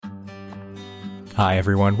Hi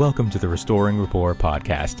everyone, welcome to the Restoring Rapport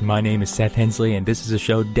podcast. My name is Seth Hensley, and this is a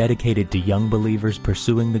show dedicated to young believers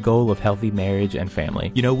pursuing the goal of healthy marriage and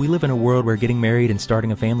family. You know, we live in a world where getting married and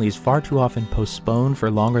starting a family is far too often postponed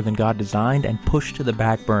for longer than God designed and pushed to the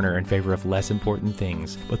back burner in favor of less important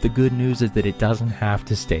things. But the good news is that it doesn't have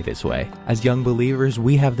to stay this way. As young believers,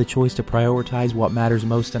 we have the choice to prioritize what matters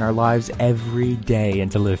most in our lives every day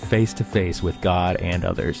and to live face to face with God and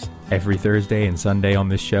others. Every Thursday and Sunday on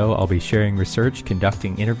this show, I'll be sharing research,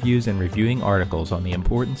 conducting interviews, and reviewing articles on the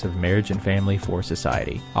importance of marriage and family for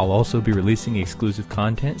society. I'll also be releasing exclusive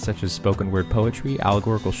content such as spoken word poetry,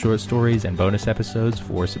 allegorical short stories, and bonus episodes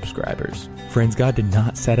for subscribers. Friends, God did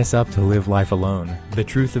not set us up to live life alone. The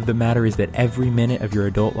truth of the matter is that every minute of your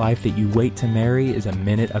adult life that you wait to marry is a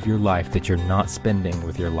minute of your life that you're not spending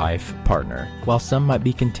with your life partner. While some might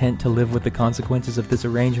be content to live with the consequences of this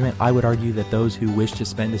arrangement, I would argue that those who wish to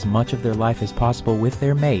spend as much of their life as possible with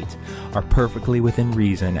their mate are perfectly within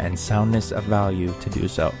reason and soundness of value to do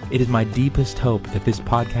so. It is my deepest hope that this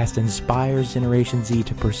podcast inspires Generation Z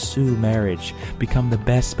to pursue marriage, become the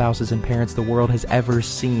best spouses and parents the world has ever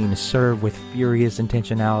seen, serve with furious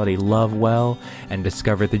intentionality, love well, and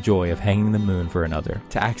discover the joy of hanging the moon for another.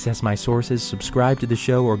 To access my sources, subscribe to the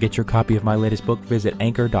show, or get your copy of my latest book, visit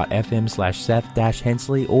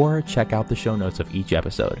anchor.fm/Seth-Hensley, or check out the show notes of each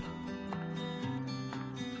episode.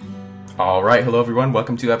 All right. Hello, everyone.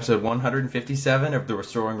 Welcome to episode 157 of the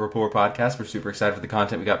Restoring Rapport podcast. We're super excited for the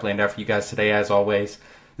content we got planned out for you guys today, as always.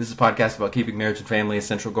 This is a podcast about keeping marriage and family as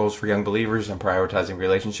central goals for young believers and prioritizing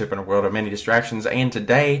relationship in a world of many distractions. And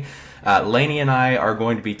today, Lainey and I are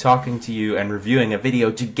going to be talking to you and reviewing a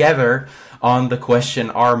video together on the question,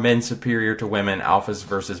 are men superior to women, alphas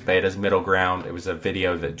versus betas, middle ground? It was a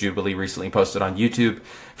video that Jubilee recently posted on YouTube.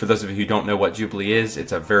 For those of you who don't know what Jubilee is,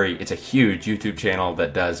 it's a huge YouTube channel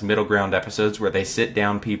that does middle ground episodes where they sit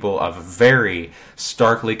down people of very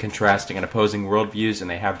starkly contrasting and opposing worldviews, and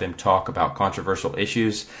they have them talk about controversial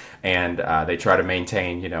issues, and they try to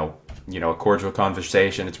maintain, a cordial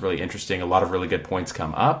conversation. It's really interesting. A lot of really good points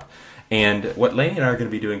come up. And what Lainey and I are going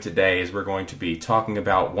to be doing today is we're going to be talking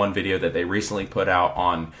about one video that they recently put out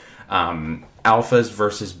on alphas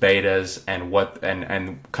versus betas and what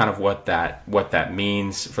that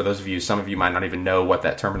means. For those of you, some of you might not even know what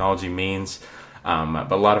that terminology means.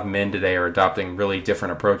 But a lot of men today are adopting really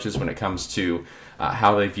different approaches when it comes to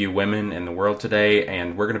how they view women in the world today,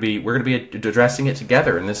 and we're going to be addressing it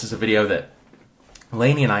together. And this is a video that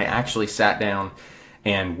Lainey and I actually sat down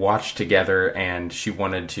and watched together, and she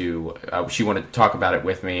wanted to talk about it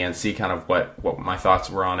with me and see kind of what my thoughts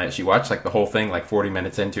were on it. She watched like the whole thing, like 40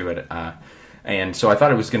 minutes into it, and so I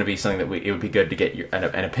thought it was going to be something that it would be good to get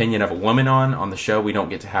an opinion of a woman on the show. We don't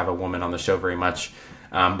get to have a woman on the show very much,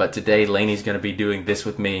 but today Lainey's going to be doing this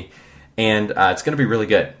with me, and it's going to be really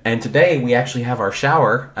good. And today we actually have our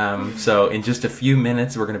shower, so in just a few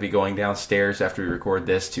minutes we're going to be going downstairs after we record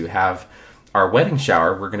this to have our wedding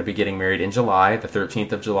shower. We're going to be getting married in July. The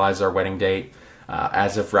 13th of July is our wedding date.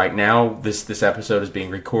 As of right now, this episode is being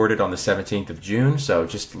recorded on the 17th of June, so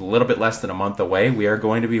just a little bit less than a month away. We are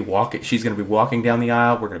going to be she's going to be walking down the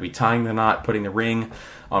aisle. We're going to be tying the knot, putting the ring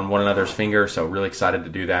on one another's finger, so really excited to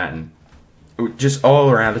do that. And just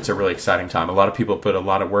all around, it's a really exciting time. A lot of people put a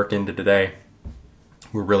lot of work into today.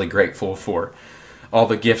 We're really grateful for all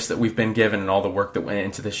the gifts that we've been given and all the work that went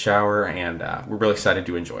into the shower, and we're really excited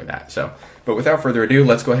to enjoy that. But without further ado,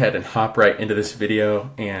 let's go ahead and hop right into this video,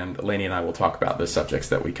 and Lainey and I will talk about the subjects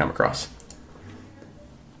that we come across.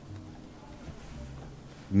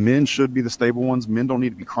 Men should be the stable ones. Men don't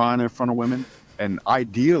need to be crying in front of women, and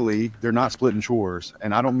ideally, they're not splitting chores.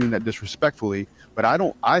 And I don't mean that disrespectfully, but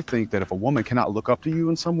I think that if a woman cannot look up to you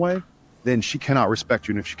in some way, then she cannot respect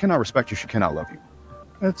you, and if she cannot respect you, she cannot love you.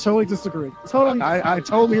 I totally disagree. I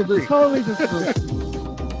totally agree. Totally disagree.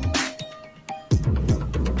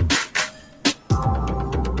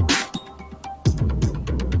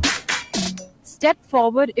 Step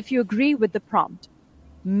forward if you agree with the prompt.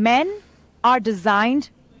 Men are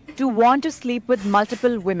designed to want to sleep with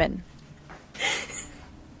multiple women.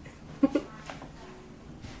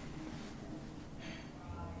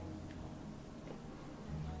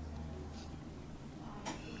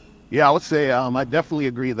 Yeah, I would say I definitely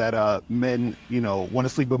agree that men, want to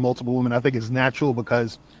sleep with multiple women. I think it's natural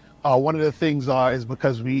because one of the things is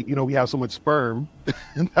because we have so much sperm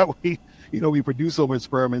and that we produce so much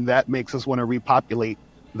sperm, and that makes us want to repopulate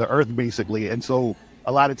the earth basically. And so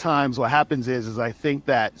a lot of times what happens is I think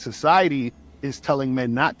that society is telling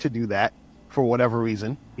men not to do that for whatever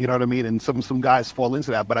reason, you know what I mean? And some guys fall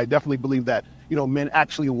into that, but I definitely believe that, men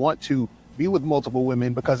actually want to be with multiple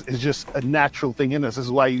women because it's just a natural thing in us. This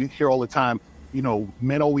is why you hear all the time,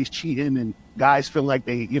 men always cheating and guys feel like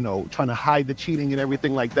they, trying to hide the cheating and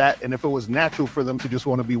everything like that. And if it was natural for them to just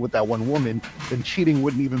want to be with that one woman, then cheating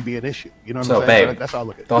wouldn't even be an issue. You know what I'm saying? Babe, that's how I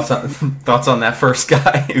look at it. Thoughts on that first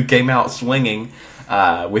guy who came out swinging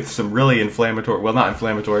with some really inflammatory, well, not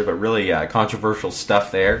inflammatory, but really controversial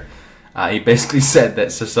stuff there. He basically said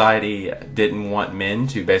that society didn't want men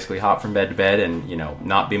to basically hop from bed to bed and,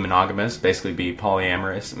 not be monogamous, basically be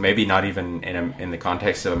polyamorous, maybe not even in the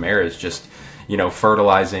context of a marriage, just,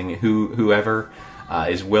 fertilizing whoever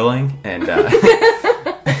is willing. And,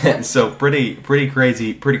 and so pretty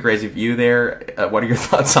crazy view there. What are your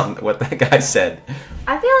thoughts on what that guy said?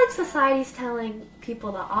 I feel like society's telling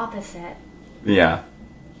people the opposite. Yeah.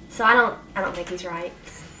 So I don't think he's right.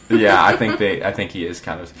 Yeah, I think he is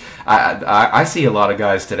kind of. I see a lot of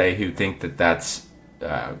guys today who think that that's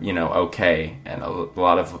okay, and a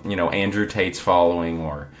lot of Andrew Tate's following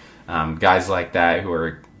or guys like that who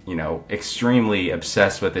are extremely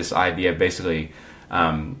obsessed with this idea of basically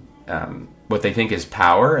what they think is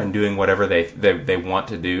power and doing whatever they want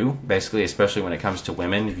to do, basically, especially when it comes to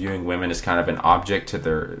women, viewing women as kind of an object to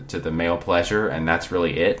the male pleasure, and that's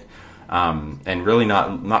really it, and really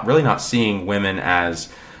not seeing women as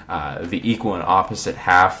the equal and opposite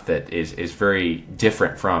half that is very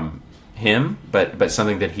different from him, but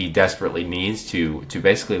something that he desperately needs to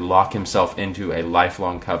basically lock himself into a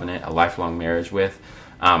lifelong covenant, a lifelong marriage with.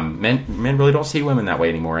 Men really don't see women that way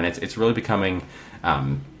anymore, and it's really becoming.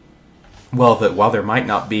 While there might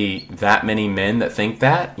not be that many men that think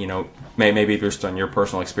that, maybe based on your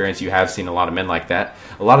personal experience, you have seen a lot of men like that.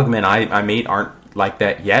 A lot of the men I meet aren't like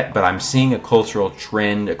that yet, but I'm seeing a cultural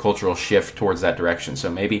trend, a cultural shift towards that direction.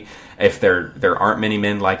 So maybe if there aren't many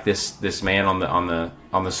men like this man on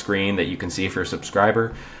the screen that you can see if you're a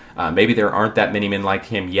subscriber, maybe there aren't that many men like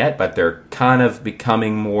him yet, but they're kind of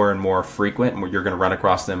becoming more and more frequent, and you're going to run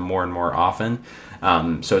across them more and more often.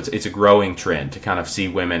 So it's a growing trend to kind of see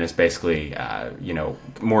women as basically,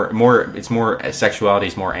 sexuality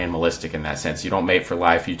is more animalistic in that sense. You don't mate for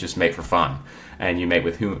life, you just mate for fun, and you mate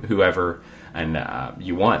with whoever and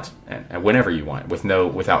you want, and whenever you want,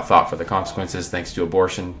 without thought for the consequences, thanks to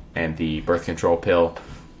abortion and the birth control pill.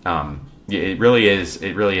 It really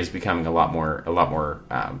is becoming a lot more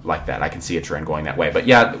like that. I can see a trend going that way. But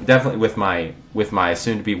yeah, definitely with my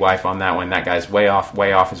soon-to-be wife on that one, that guy's way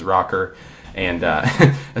off his rocker. And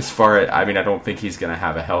as far as, I don't think he's going to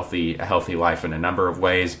have a healthy life in a number of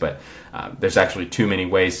ways, but there's actually too many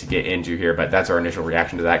ways to get into here. But that's our initial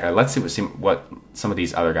reaction to that guy. Let's see what some of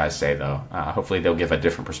these other guys say, though. Hopefully they'll give a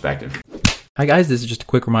different perspective. Hi guys, this is just a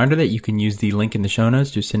quick reminder that you can use the link in the show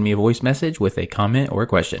notes to send me a voice message with a comment or a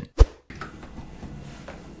question.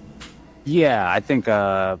 Yeah, I think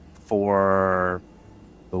for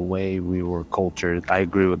the way we were cultured, I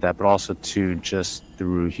agree with that, but also too just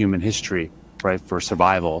through human history, right? For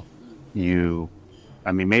survival,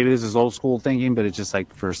 maybe this is old school thinking, but it's just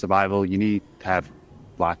like for survival, you need to have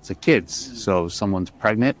lots of kids. So if someone's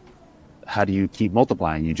pregnant, how do you keep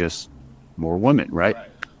multiplying? You just more women, right?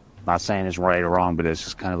 Not saying it's right or wrong, but it's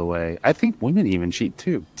just kind of the way. I think women even cheat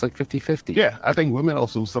too. It's like 50-50. Yeah, I think women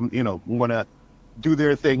also want to do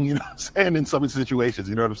their thing, in some situations,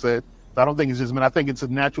 you know what I'm saying? So I don't think it's just men. I think it's a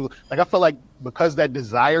natural, I feel like because that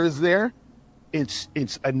desire is there, it's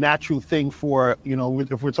a natural thing for,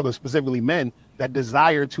 if we're talking specifically men, that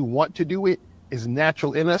desire to want to do it is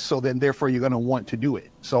natural in us. So then therefore you're going to want to do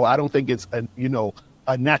it. So I don't think it's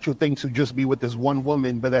a natural thing to just be with this one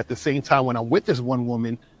woman. But at the same time, when I'm with this one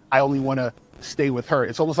woman, I only want to stay with her.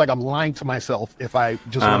 It's almost like I'm lying to myself if I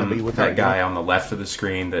just want to be with her. That guy on the left of the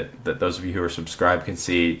screen that those of you who are subscribed can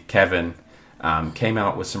see, Kevin, came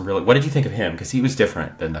out with some really... What did you think of him? Because he was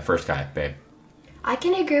different than the first guy, babe. I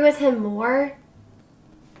can agree with him more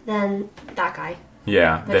than that guy.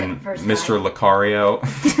 Yeah, than Mr. Lucario.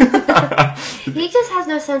 He just has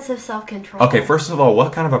no sense of self-control. Okay, first of all,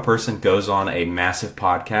 what kind of a person goes on a massive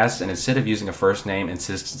podcast and instead of using a first name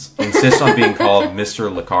insists on being called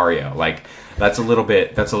Mr. Lucario? That's a little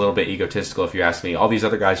bit egotistical if you ask me. All these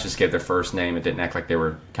other guys just gave their first name and didn't act like they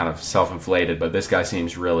were kind of self-inflated, but this guy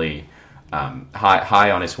seems really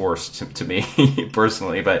high on his horse to me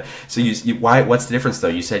personally. But so what's the difference though?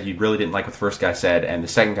 You said you really didn't like what the first guy said, and the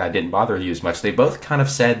second guy didn't bother you as much. They both kind of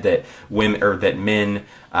said that men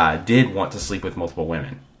did want to sleep with multiple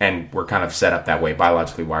women, and were kind of set up that way,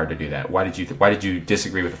 biologically wired to do that. Why did you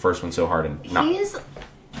disagree with the first one so hard and not?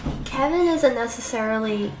 Kevin isn't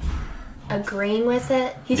necessarily agreeing with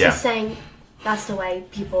it. He's just saying that's the way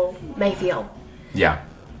people may feel. Yeah.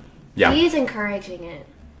 He's encouraging it.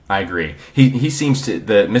 I agree. He seems to,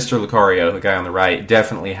 Mr. Lucario, the guy on the right,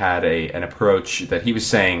 definitely had an approach that he was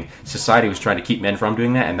saying society was trying to keep men from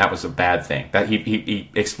doing that, and that was a bad thing. That he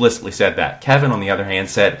explicitly said that. Kevin, on the other hand,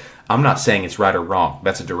 said, I'm not saying it's right or wrong.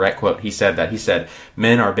 That's a direct quote. He said that. He said,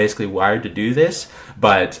 men are basically wired to do this,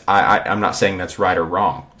 but I'm not saying that's right or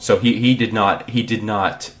wrong. So he did not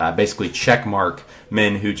basically check mark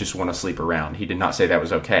men who just want to sleep around. He did not say that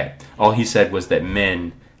was okay. All he said was that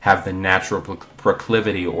men have the natural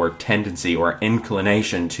proclivity or tendency or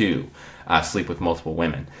inclination to sleep with multiple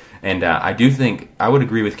women. And I do think, I would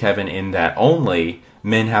agree with Kevin in that only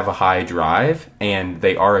men have a high drive and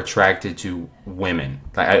they are attracted to women.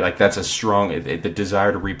 Like that's a strong, the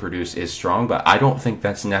desire to reproduce is strong, but I don't think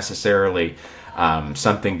that's necessarily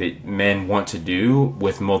something that men want to do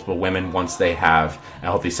with multiple women once they have a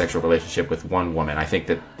healthy sexual relationship with one woman. I think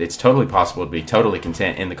that it's totally possible to be totally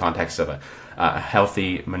content in the context of a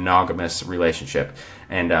healthy monogamous relationship,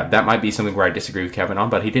 and that might be something where I disagree with Kevin on,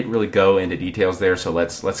 but he didn't really go into details there, so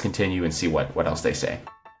let's continue and see what else they say.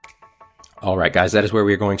 All right, guys, that is where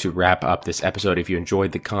we're going to wrap up this episode. If you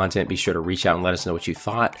enjoyed the content, be sure to reach out and let us know what you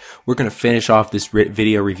thought. We're going to finish off this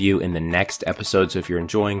video review in the next episode, so if you're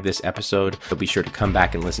enjoying this episode, be sure to come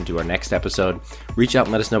back and listen to our next episode. Reach out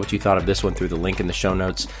and let us know what you thought of this one through the link in the show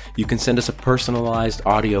notes. You can send us a personalized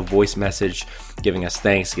audio voice message, giving us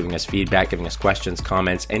thanks, giving us feedback, giving us questions,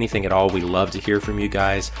 comments, anything at all. We love to hear from you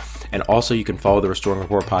guys. And also, you can follow the Restoring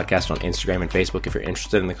Rapport podcast on Instagram and Facebook if you're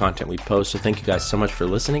interested in the content we post. So thank you guys so much for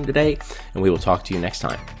listening today, and we will talk to you next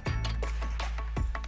time.